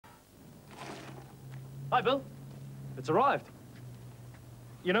Hi, Bill. It's arrived.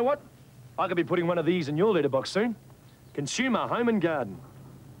 You know what? I could be putting one of these in your letterbox soon. Consumer Home and Garden.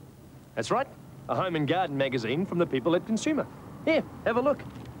 That's right, a home and garden magazine from the people at Consumer. Here, have a look.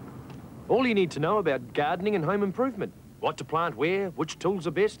 All you need to know about gardening and home improvement. What to plant where, which tools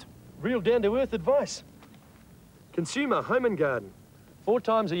are best. Real down-to-earth advice. Consumer Home and Garden. 4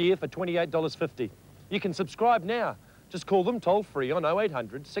 times a year for $28.50. You can subscribe now. Just call them toll-free on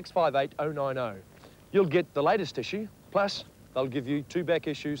 0800 658 090. You'll get the latest issue, plus they'll give you 2 back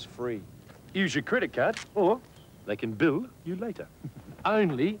issues free. Use your credit card, or they can bill you later.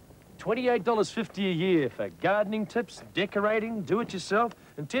 Only $28.50 a year for gardening tips, decorating, do-it-yourself,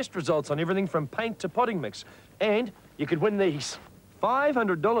 and test results on everything from paint to potting mix. And you could win these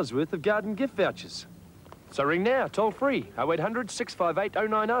 $500 worth of garden gift vouchers. So ring now, toll-free, 0800 658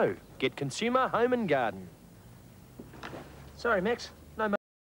 090. Get Consumer Home and Garden. Sorry, Max.